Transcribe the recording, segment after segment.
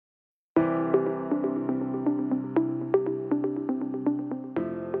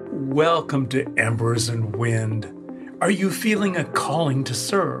Welcome to Embers and Wind. Are you feeling a calling to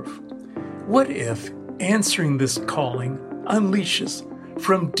serve? What if answering this calling unleashes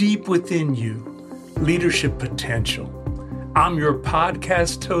from deep within you leadership potential? I'm your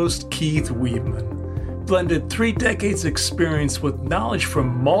podcast host, Keith Weidman. Blended 3 decades experience with knowledge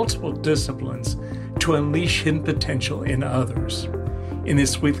from multiple disciplines to unleash hidden potential in others. In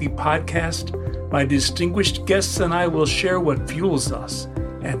this weekly podcast, my distinguished guests and I will share what fuels us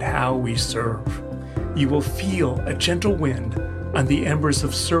and how we serve. You will feel a gentle wind on the embers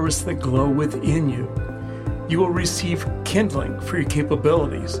of service that glow within you. You will receive kindling for your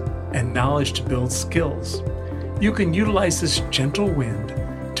capabilities and knowledge to build skills. You can utilize this gentle wind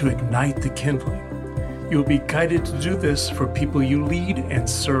to ignite the kindling. You will be guided to do this for people you lead and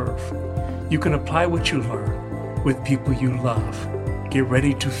serve. You can apply what you learn with people you love. Get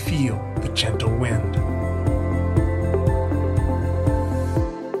ready to feel the gentle wind.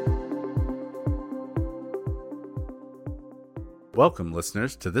 Welcome,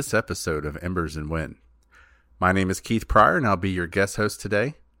 listeners, to this episode of Embers and Wind. My name is Keith Pryor, and I'll be your guest host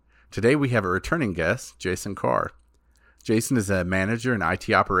today. Today, we have a returning guest, Jason Carr. Jason is a manager in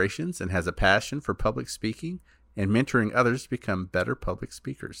IT operations and has a passion for public speaking and mentoring others to become better public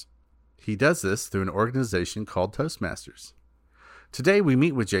speakers. He does this through an organization called Toastmasters. Today, we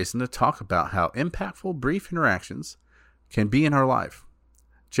meet with Jason to talk about how impactful brief interactions can be in our life.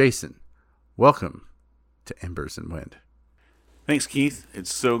 Jason, welcome to Embers and Wind. Thanks, Keith.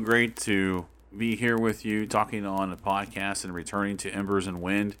 It's so great to be here with you talking on a podcast and returning to Embers and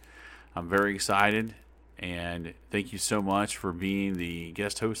Wind. I'm very excited, and thank you so much for being the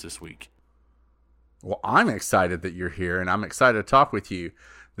guest host this week. Well, I'm excited that you're here, and I'm excited to talk with you.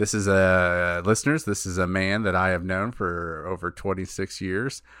 This is listeners, this is a man that I have known for over 26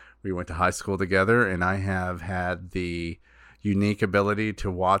 years. We went to high school together, and I have had the unique ability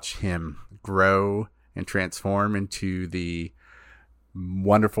to watch him grow and transform into the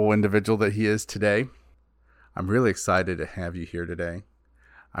wonderful individual that he is today. I'm really excited to have you here today.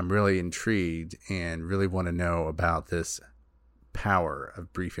 I'm really intrigued and really want to know about this power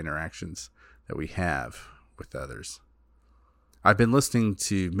of brief interactions that we have with others. I've been listening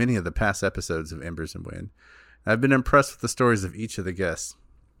to many of the past episodes of Embers and Wind, and I've been impressed with the stories of each of the guests.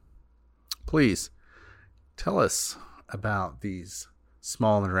 Please tell us about these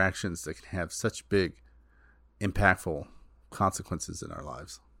small interactions that can have such big, impactful consequences in our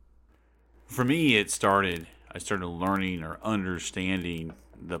lives. For me, I started learning or understanding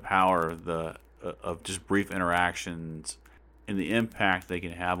the power of just brief interactions and the impact they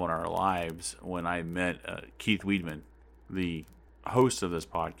can have on our lives when I met Keith Weidman, the host of this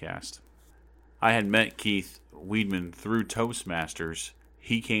podcast. I had met Keith Weidman through Toastmasters.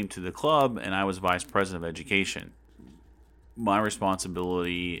 He came to the club, and I was vice president of education. My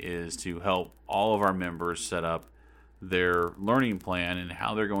responsibility is to help all of our members set up their learning plan and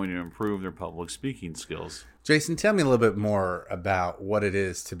how they're going to improve their public speaking skills. Jason, tell me a little bit more about what it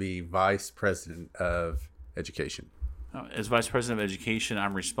is to be vice president of education. As vice president of education,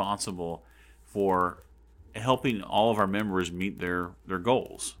 I'm responsible for helping all of our members meet their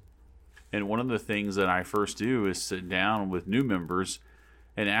goals. And one of the things that I first do is sit down with new members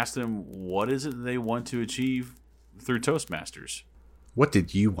and ask them what is it they want to achieve through Toastmasters. What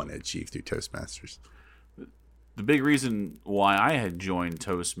did you want to achieve through Toastmasters? The big reason why I had joined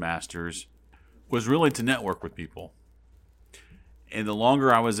Toastmasters was really to network with people. And the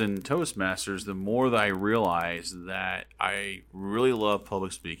longer I was in Toastmasters, the more that I realized that I really love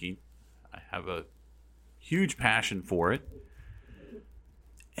public speaking. I have a huge passion for it.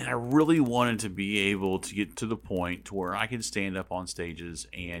 And I really wanted to be able to get to the point to where I could stand up on stages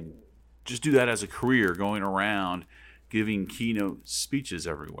and just do that as a career, going around giving keynote speeches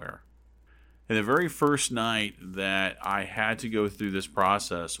everywhere. And the very first night that I had to go through this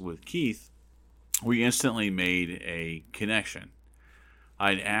process with Keith, we instantly made a connection.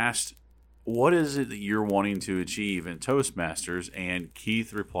 I'd asked, what is it that you're wanting to achieve in Toastmasters? And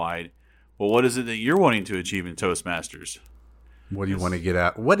Keith replied, well, what is it that you're wanting to achieve in Toastmasters? What do you want to get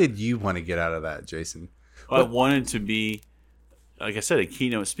out? What did you want to get out of that, Jason? Well, I wanted to be, like I said, a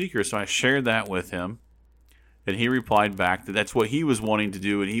keynote speaker. So I shared that with him. And he replied back that that's what he was wanting to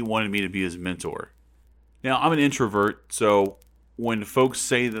do, and he wanted me to be his mentor. Now, I'm an introvert, so when folks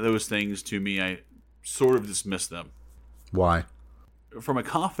say those things to me, I sort of dismiss them. Why? From a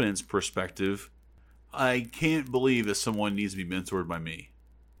confidence perspective, I can't believe that someone needs to be mentored by me.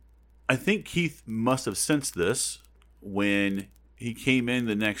 I think Keith must have sensed this when he came in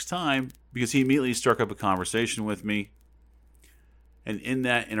the next time, because he immediately struck up a conversation with me. And in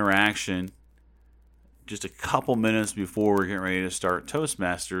that interaction, just a couple minutes before we're getting ready to start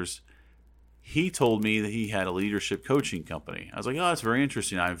Toastmasters, he told me that he had a leadership coaching company. I was like, oh, that's very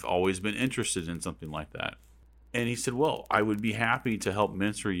interesting. I've always been interested in something like that. And he said, well, I would be happy to help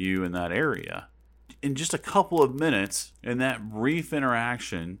mentor you in that area. In just a couple of minutes, in that brief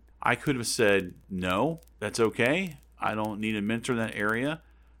interaction, I could have said, no, that's okay. I don't need a mentor in that area.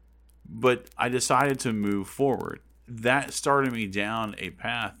 But I decided to move forward. That started me down a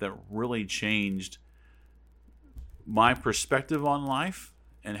path that really changed my perspective on life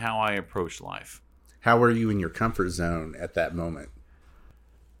and how I approach life. How were you in your comfort zone at that moment?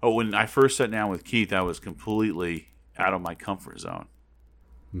 Oh, when I first sat down with Keith, I was completely out of my comfort zone.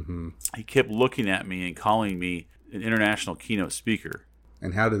 Mm-hmm. He kept looking at me and calling me an international keynote speaker.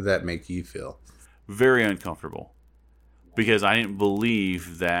 And how did that make you feel? Very uncomfortable, because I didn't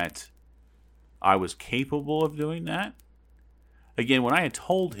believe that I was capable of doing that. Again, when I had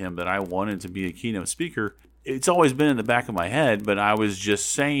told him that I wanted to be a keynote speaker, it's always been in the back of my head, but I was just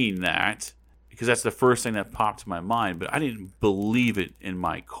saying that because that's the first thing that popped to my mind, but I didn't believe it in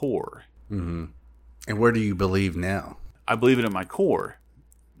my core. Mm-hmm. And where do you believe now? I believe it in my core.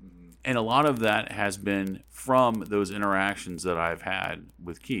 And a lot of that has been from those interactions that I've had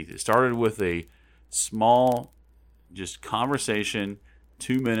with Keith. It started with a small, just conversation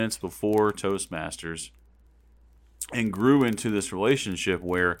 2 minutes before Toastmasters, and grew into this relationship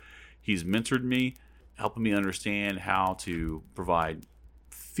where he's mentored me, helping me understand how to provide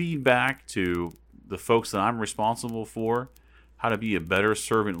feedback to the folks that I'm responsible for, how to be a better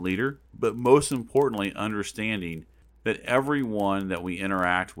servant leader, but most importantly, understanding that everyone that we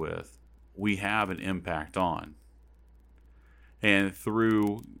interact with, we have an impact on. And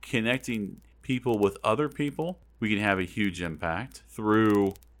through connecting people with other people, we can have a huge impact.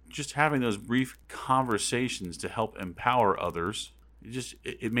 Through just having those brief conversations to help empower others,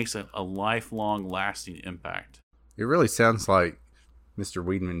 it makes a lifelong, lasting impact. It really sounds like Mr.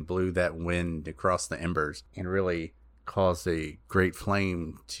 Wiedemann blew that wind across the embers and really caused a great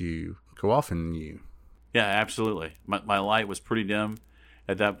flame to go off in you. Yeah, absolutely. My light was pretty dim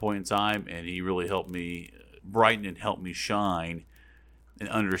at that point in time, and he really helped me brighten and help me shine and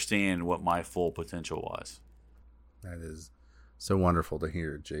understand what my full potential was. That is so wonderful to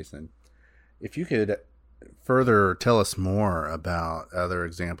hear, Jason. If you could further tell us more about other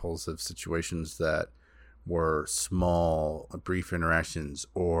examples of situations that were small, brief interactions,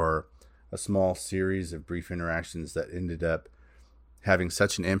 or a small series of brief interactions that ended up having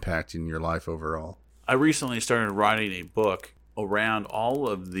such an impact in your life overall. I recently started writing a book around all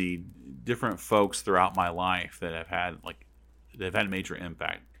of the different folks throughout my life that have had major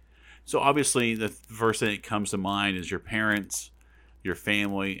impact. So obviously the first thing that comes to mind is your parents, your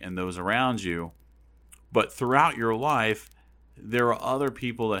family, and those around you. But throughout your life, there are other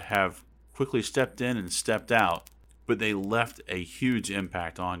people that have quickly stepped in and stepped out, but they left a huge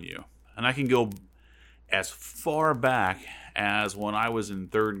impact on you. And I can go as far back as when I was in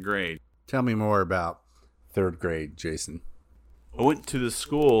third grade. Tell me more about third grade, Jason. I went to this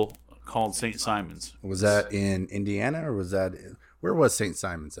school called St. Simon's. Was that in Indiana, or where was St.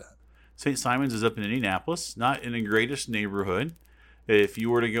 Simon's at? St. Simon's is up in Indianapolis, not in the greatest neighborhood. If you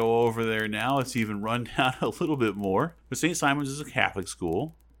were to go over there now, it's even run down a little bit more. But St. Simon's is a Catholic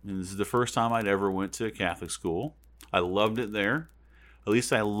school, and this is the first time I'd ever went to a Catholic school. I loved it there. At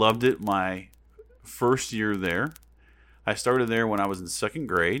least I loved it my first year there. I started there when I was in second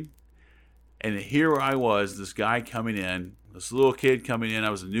grade, and here I was, this guy coming in, this little kid coming in. I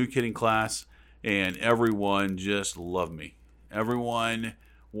was a new kid in class, and everyone just loved me. Everyone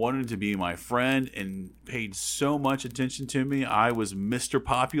wanted to be my friend and paid so much attention to me. I was Mr.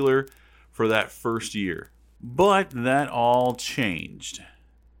 Popular for that first year. But that all changed.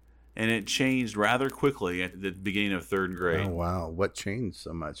 And it changed rather quickly at the beginning of third grade. Oh, wow. What changed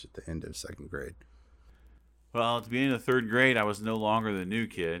so much at the end of second grade? Well, at the beginning of third grade, I was no longer the new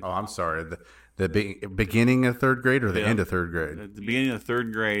kid. Oh, I'm sorry. The beginning of third grade or the end of third grade? At the beginning of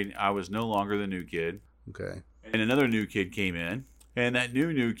third grade, I was no longer the new kid. Okay. And another new kid came in. And that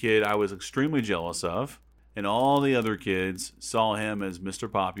new kid I was extremely jealous of. And all the other kids saw him as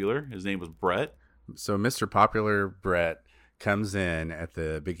Mr. Popular. His name was Brett. So Mr. Popular Brett comes in at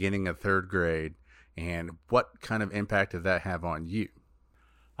the beginning of third grade. And what kind of impact did that have on you?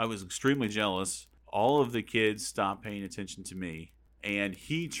 I was extremely jealous. All of the kids stopped paying attention to me. And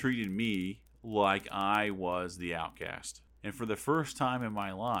he treated me like I was the outcast. And for the first time in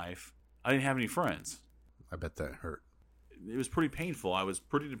my life, I didn't have any friends. I bet that hurt. It was pretty painful. I was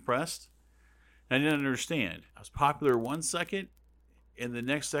pretty depressed. And I didn't understand. I was popular 1 second, and the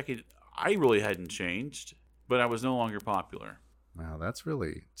next second, I really hadn't changed, but I was no longer popular. Wow, that's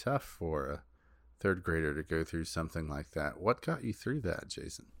really tough for a third grader to go through something like that. What got you through that,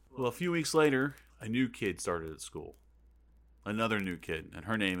 Jason? Well, a few weeks later, a new kid started at school. Another new kid, and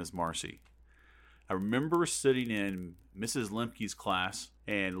her name is Marcy. I remember sitting in Mrs. Lemke's class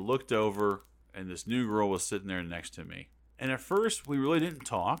and looked over, and this new girl was sitting there next to me. And at first, we really didn't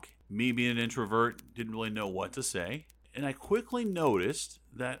talk. Me being an introvert, didn't really know what to say. And I quickly noticed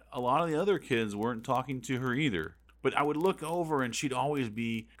that a lot of the other kids weren't talking to her either. But I would look over and she'd always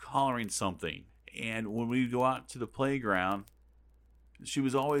be collaring something. And when we'd go out to the playground, she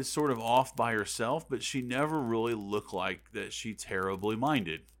was always sort of off by herself, but she never really looked like that she terribly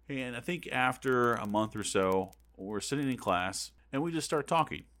minded. And I think after a month or so, we're sitting in class and we just start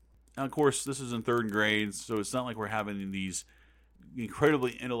talking. Now, of course, this is in third grade, so it's not like we're having these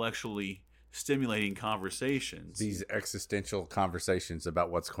incredibly intellectually stimulating conversations. These existential conversations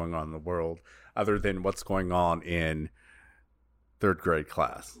about what's going on in the world, other than what's going on in third grade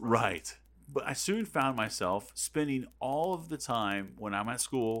class. Right. But I soon found myself spending all of the time when I'm at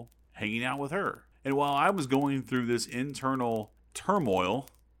school hanging out with her. And while I was going through this internal turmoil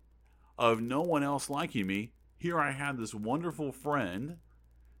of no one else liking me, here I had this wonderful friend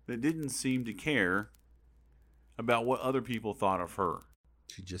that didn't seem to care about what other people thought of her.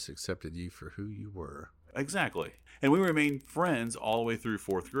 She just accepted you for who you were. Exactly. And we remained friends all the way through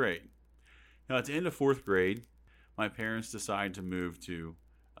fourth grade. Now, at the end of fourth grade, my parents decided to move to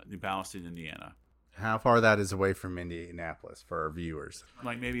New Palestine, Indiana. How far that is away from Indianapolis for our viewers?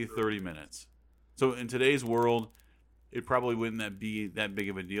 Like maybe 30 minutes. So in today's world, it probably wouldn't be that big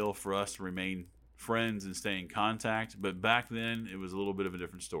of a deal for us to remain friends and stay in contact. But back then, it was a little bit of a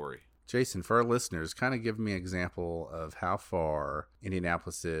different story. Jason, for our listeners, kind of give me an example of how far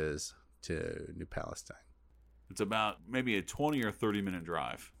Indianapolis is to New Palestine. It's about maybe a 20 or 30 minute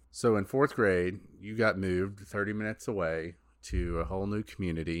drive. So in fourth grade, you got moved 30 minutes away to a whole new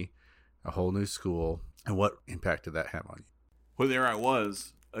community, a whole new school. And what impact did that have on you? Well, there I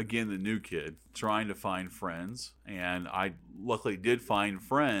was, again, the new kid, trying to find friends. And I luckily did find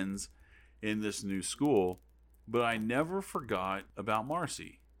friends in this new school. But I never forgot about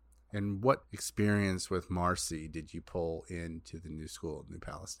Marcy. And what experience with Marcy did you pull into the new school, New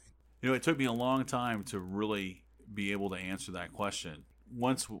Palestine? You know, it took me a long time to really be able to answer that question.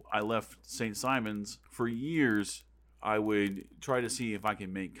 Once I left St. Simon's, for years, I would try to see if I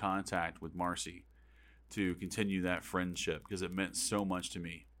could make contact with Marcy to continue that friendship because it meant so much to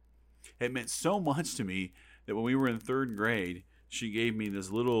me. It meant so much to me that when we were in third grade, she gave me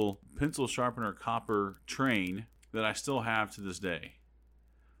this little pencil sharpener copper train that I still have to this day.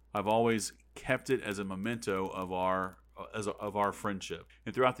 I've always kept it as a memento of our friendship.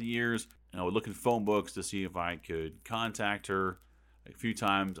 And throughout the years, I would look in phone books to see if I could contact her. A few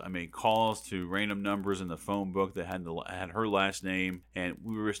times I made calls to random numbers in the phone book that had her last name, and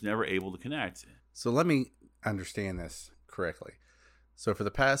we were just never able to connect. So let me understand this correctly. So for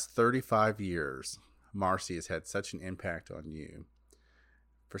the past 35 years, Marcy has had such an impact on you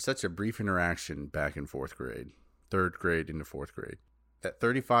for such a brief interaction back in fourth grade, third grade into fourth grade, that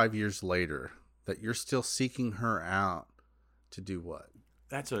 35 years later, that you're still seeking her out to do what?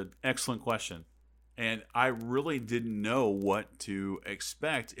 That's an excellent question. And I really didn't know what to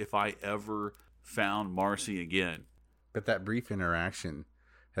expect if I ever found Marcy again. But that brief interaction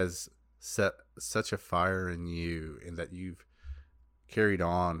has set such a fire in you, and that you've carried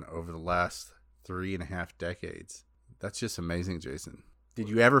on over the last 3.5 decades. That's just amazing, Jason. Did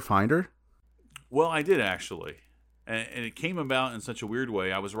you ever find her? Well, I did actually. And it came about in such a weird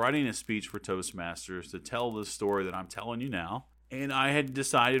way. I was writing a speech for Toastmasters to tell this story that I'm telling you now. And I had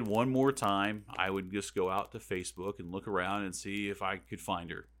decided one more time I would just go out to Facebook and look around and see if I could find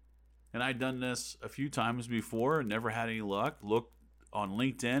her. And I'd done this a few times before, never had any luck. Looked on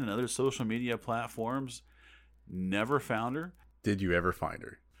LinkedIn and other social media platforms, never found her. Did you ever find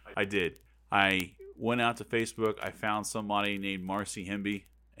her? I did. I went out to Facebook. I found somebody named Marcy Hemby,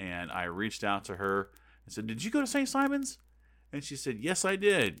 and I reached out to her. I said, "Did you go to St. Simon's?" And she said, "Yes, I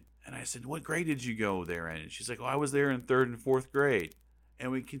did." And I said, "What grade did you go there in?" And she's like, "Oh, I was there in third and fourth grade."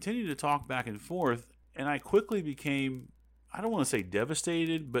 And we continued to talk back and forth. And I quickly became, I don't want to say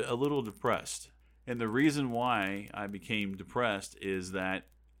devastated, but a little depressed. And the reason why I became depressed is that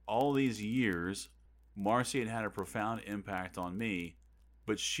all these years, Marcy had had a profound impact on me,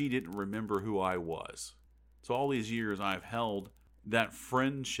 but she didn't remember who I was. So all these years I've held that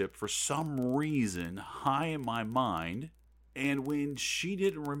friendship for some reason high in my mind. And when she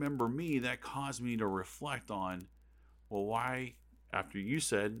didn't remember me, that caused me to reflect on, well, why, after you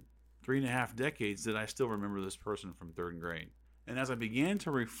said 3.5 decades, did I still remember this person from third grade? And as I began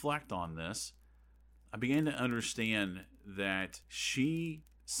to reflect on this, I began to understand that she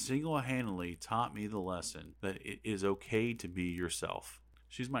single-handedly taught me the lesson that it is okay to be yourself.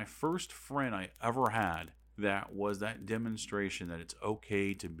 She's my first friend I ever had that was that demonstration that it's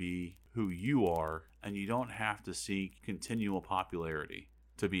okay to be who you are, and you don't have to seek continual popularity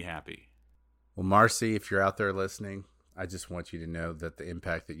to be happy. Well, Marcy, if you're out there listening, I just want you to know that the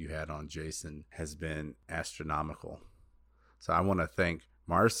impact that you had on Jason has been astronomical. So I want to thank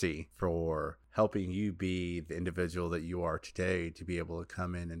Marcy for helping you be the individual that you are today, to be able to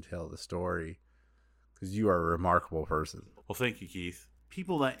come in and tell the story, because you are a remarkable person. Well, thank you, Keith.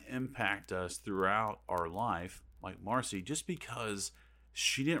 People that impact us throughout our life, like Marcy, just because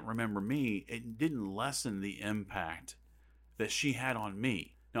she didn't remember me, it didn't lessen the impact that she had on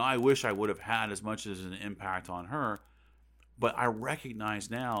me. Now, I wish I would have had as much as an impact on her, but I recognize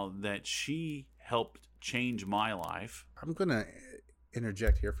now that she helped change my life. I'm going to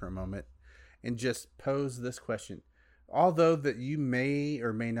interject here for a moment and just pose this question. Although that you may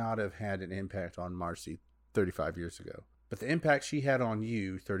or may not have had an impact on Marcy 35 years ago, but the impact she had on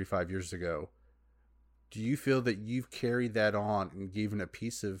you 35 years ago, do you feel that you've carried that on and given a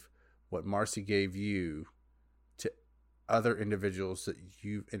piece of what Marcy gave you to other individuals that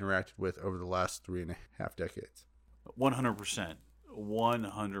you've interacted with over the last 3.5 decades? 100%.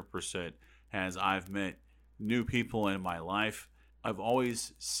 100%. As I've met new people in my life, I've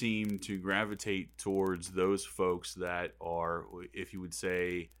always seemed to gravitate towards those folks that are, if you would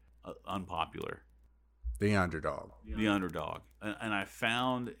say, unpopular. The underdog. The underdog. And I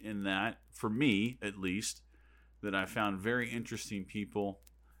found in that, for me at least, that I found very interesting people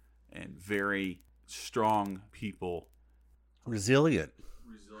and very strong people. Resilient.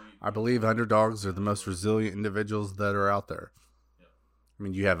 I believe underdogs are the most resilient individuals that are out there. I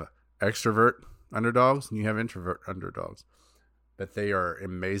mean, you have extrovert underdogs and you have introvert underdogs, but they are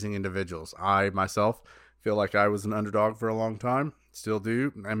amazing individuals. I myself feel like I was an underdog for a long time, still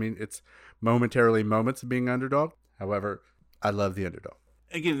do. I mean, it's momentarily moments of being underdog. However, I love the underdog.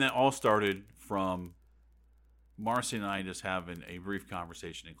 Again, that all started from Marcy and I just having a brief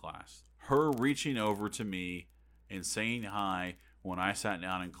conversation in class. Her reaching over to me and saying hi when I sat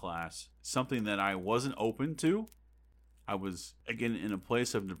down in class, something that I wasn't open to. I was, again, in a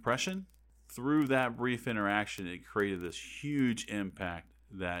place of depression. Through that brief interaction, it created this huge impact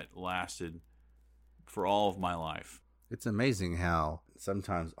that lasted for all of my life. It's amazing how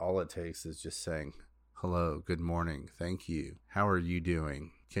sometimes all it takes is just saying, hello, good morning, thank you, how are you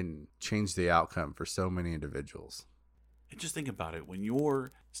doing, can change the outcome for so many individuals. And just think about it. When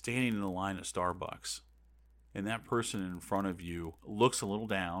you're standing in the line at Starbucks and that person in front of you looks a little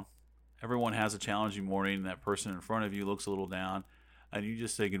down, everyone has a challenging morning, and that person in front of you looks a little down, and you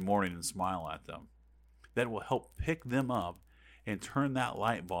just say good morning and smile at them. That will help pick them up and turn that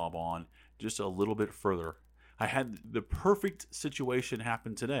light bulb on just a little bit further. I had the perfect situation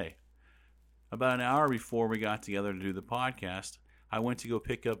happen today. About an hour before we got together to do the podcast, I went to go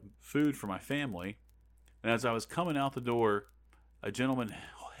pick up food for my family, and as I was coming out the door, a gentleman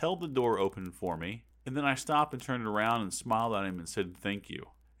held the door open for me, and then I stopped and turned around and smiled at him and said thank you.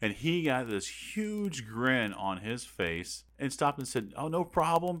 And he got this huge grin on his face and stopped and said, "Oh, no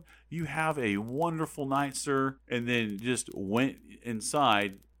problem. You have a wonderful night, sir." And then just went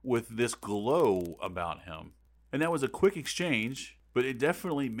inside with this glow about him. And that was a quick exchange, but it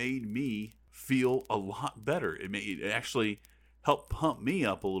definitely made me feel a lot better. It actually helped pump me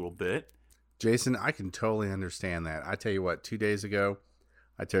up a little bit. Jason, I can totally understand that. I tell you what, 2 days ago,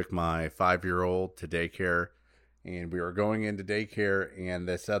 I took my 5-year-old to daycare, and we were going into daycare, and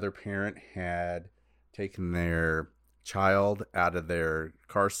this other parent had taken their child out of their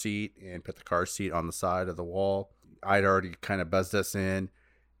car seat and put the car seat on the side of the wall. I'd already kind of buzzed us in,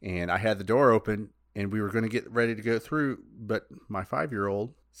 and I had the door open, and we were going to get ready to go through, but my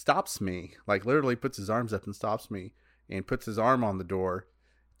 5-year-old stops me, like literally puts his arms up and stops me, and puts his arm on the door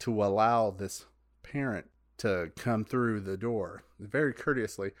to allow this parent to come through the door very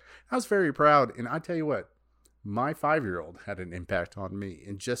courteously. I was very proud, and I tell you what, my 5-year-old had an impact on me,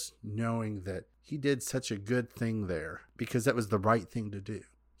 and just knowing that he did such a good thing there because that was the right thing to do.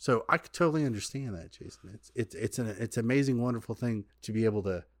 So I could totally understand that, Jason. It's an amazing, wonderful thing to be able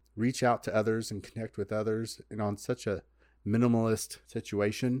to reach out to others and connect with others, and on such a minimalist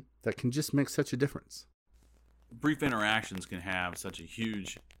situation that can just make such a difference. Brief interactions can have such a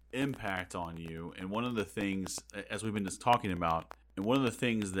huge impact on you. And one of the things, as we've been just talking about, and one of the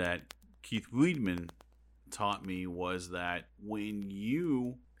things that Keith Weedman taught me was that when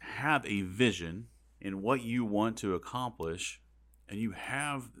you have a vision and what you want to accomplish, and you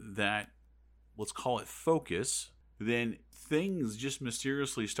have that, let's call it focus, then things just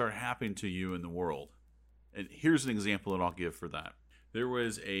mysteriously start happening to you in the world. And here's an example that I'll give for that. There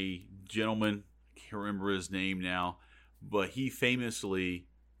was a gentleman, I can't remember his name now, but he famously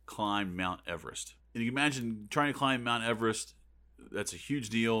climbed Mount Everest. And you can imagine trying to climb Mount Everest, that's a huge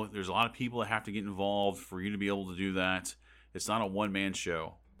deal. There's a lot of people that have to get involved for you to be able to do that. It's not a one-man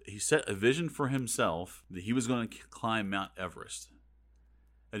show. He set a vision for himself that he was going to climb Mount Everest.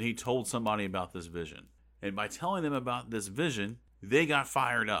 And he told somebody about this vision. And by telling them about this vision, they got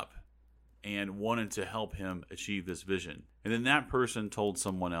fired up and wanted to help him achieve this vision. And then that person told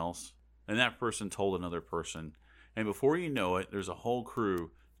someone else, and that person told another person. And before you know it, there's a whole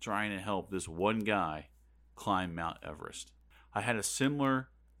crew trying to help this one guy climb Mount Everest. I had a similar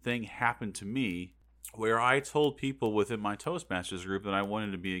thing happen to me where I told people within my Toastmasters group that I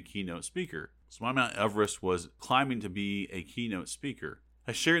wanted to be a keynote speaker. So my Mount Everest was climbing to be a keynote speaker.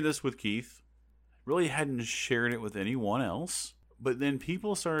 I shared this with Keith. Really hadn't shared it with anyone else. But then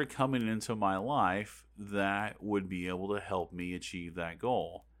people started coming into my life that would be able to help me achieve that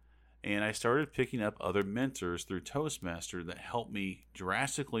goal. And I started picking up other mentors through Toastmaster that helped me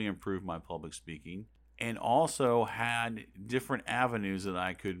drastically improve my public speaking, and also had different avenues that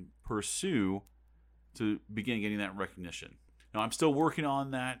I could pursue to begin getting that recognition. Now, I'm still working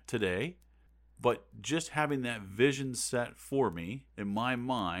on that today, but just having that vision set for me in my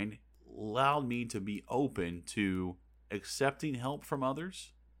mind allowed me to be open to accepting help from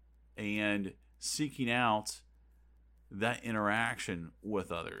others and seeking out that interaction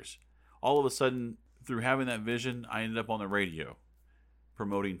with others. All of a sudden, through having that vision, I ended up on the radio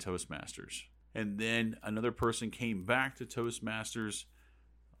promoting Toastmasters. And then another person came back to Toastmasters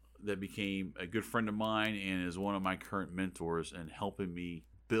that became a good friend of mine and is one of my current mentors and helping me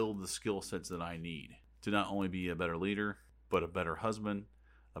build the skill sets that I need to not only be a better leader, but a better husband,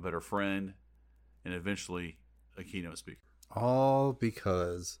 a better friend, and eventually a keynote speaker. All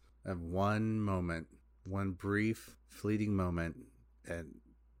because of one moment, one brief, fleeting moment at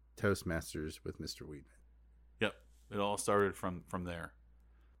Toastmasters with Mr. Weedman. Yep. It all started from there.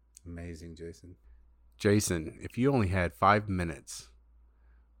 Amazing, Jason. Jason, if you only had 5 minutes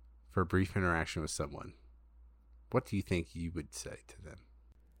for a brief interaction with someone, what do you think you would say to them?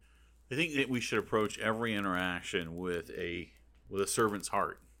 I think that we should approach every interaction with a servant's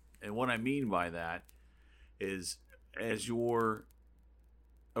heart. And what I mean by that is, as you're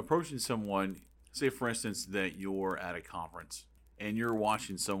approaching someone, say for instance that you're at a conference and you're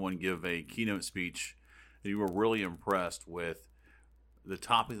watching someone give a keynote speech and you were really impressed with the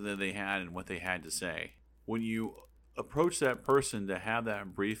topic that they had and what they had to say. When you approach that person to have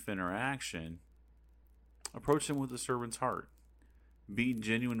that brief interaction, approach them with a servant's heart. Be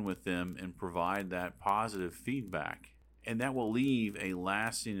genuine with them and provide that positive feedback. And that will leave a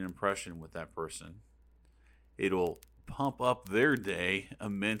lasting impression with that person. It'll pump up their day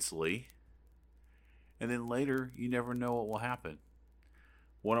immensely. And then later, you never know what will happen.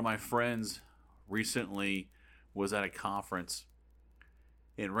 One of my friends recently was at a conference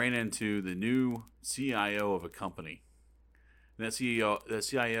and ran into the new CIO of a company. And that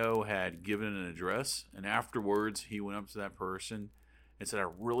CIO had given an address, and afterwards he went up to that person and said, I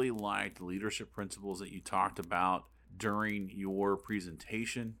really liked the leadership principles that you talked about during your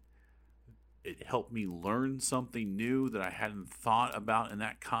presentation. It helped me learn something new that I hadn't thought about in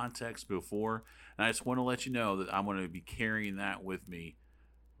that context before. And I just want to let you know that I'm going to be carrying that with me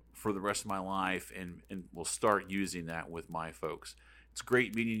for the rest of my life, and will start using that with my folks. It's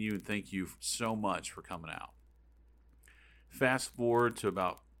great meeting you, and thank you so much for coming out. Fast forward to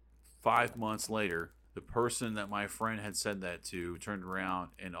about 5 months later, the person that my friend had said that to turned around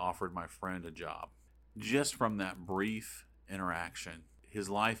and offered my friend a job. Just from that brief interaction. His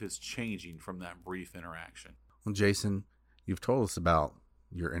life is changing from that brief interaction. Well, Jason, you've told us about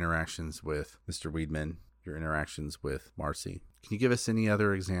your interactions with Mr. Weedman, your interactions with Marcy. Can you give us any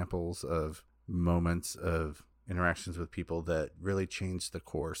other examples of moments of interactions with people that really changed the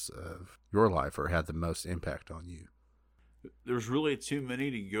course of your life or had the most impact on you? There's really too many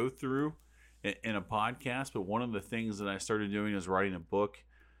to go through in a podcast, but one of the things that I started doing is writing a book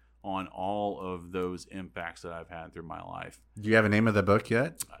on all of those impacts that I've had through my life. Do you have a name of the book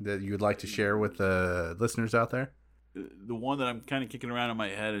yet that you would like to share with the listeners out there? The one that I'm kind of kicking around in my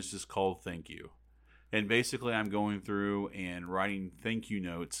head is just called Thank You. And basically I'm going through and writing thank you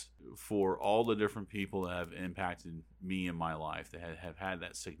notes for all the different people that have impacted me in my life, that have had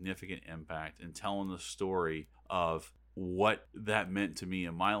that significant impact, and telling the story of what that meant to me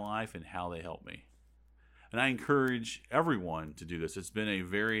in my life and how they helped me. And I encourage everyone to do this. It's been a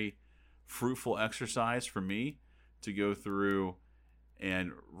very fruitful exercise for me to go through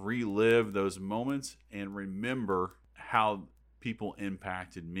and relive those moments and remember how people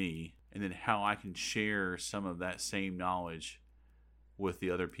impacted me, and then how I can share some of that same knowledge with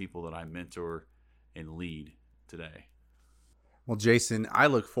the other people that I mentor and lead today. Well, Jason, I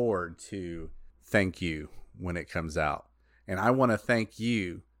look forward to Thank You when it comes out. And I want to thank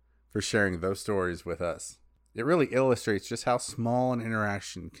you for sharing those stories with us. It really illustrates just how small an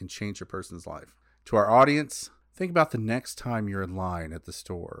interaction can change a person's life. To our audience, think about the next time you're in line at the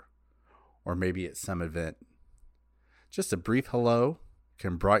store or maybe at some event. Just a brief hello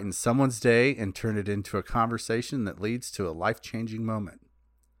can brighten someone's day and turn it into a conversation that leads to a life-changing moment.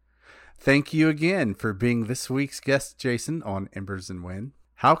 Thank you again for being this week's guest, Jason, on Embers and Wind.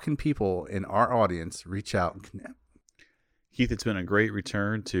 How can people in our audience reach out and connect? Keith, it's been a great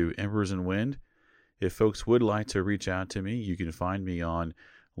return to Embers and Wind. If folks would like to reach out to me, you can find me on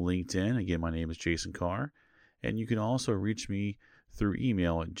LinkedIn. Again, my name is Jason Carr. And you can also reach me through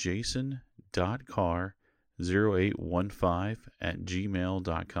email at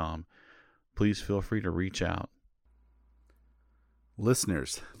jason.carr0815@gmail.com. Please feel free to reach out.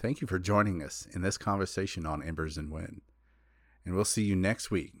 Listeners, thank you for joining us in this conversation on Embers and Wind. And we'll see you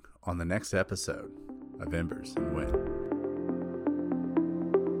next week on the next episode of Embers and Wind.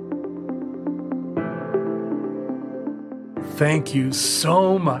 Thank you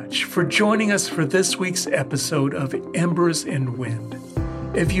so much for joining us for this week's episode of Embers and Wind.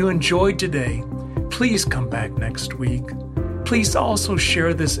 If you enjoyed today, please come back next week. Please also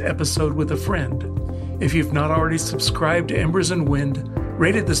share this episode with a friend. If you've not already subscribed to Embers and Wind,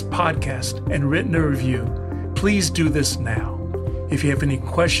 rated this podcast, and written a review, please do this now. If you have any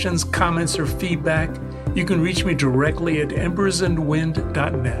questions, comments, or feedback, you can reach me directly at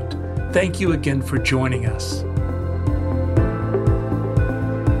embersandwind.net. Thank you again for joining us.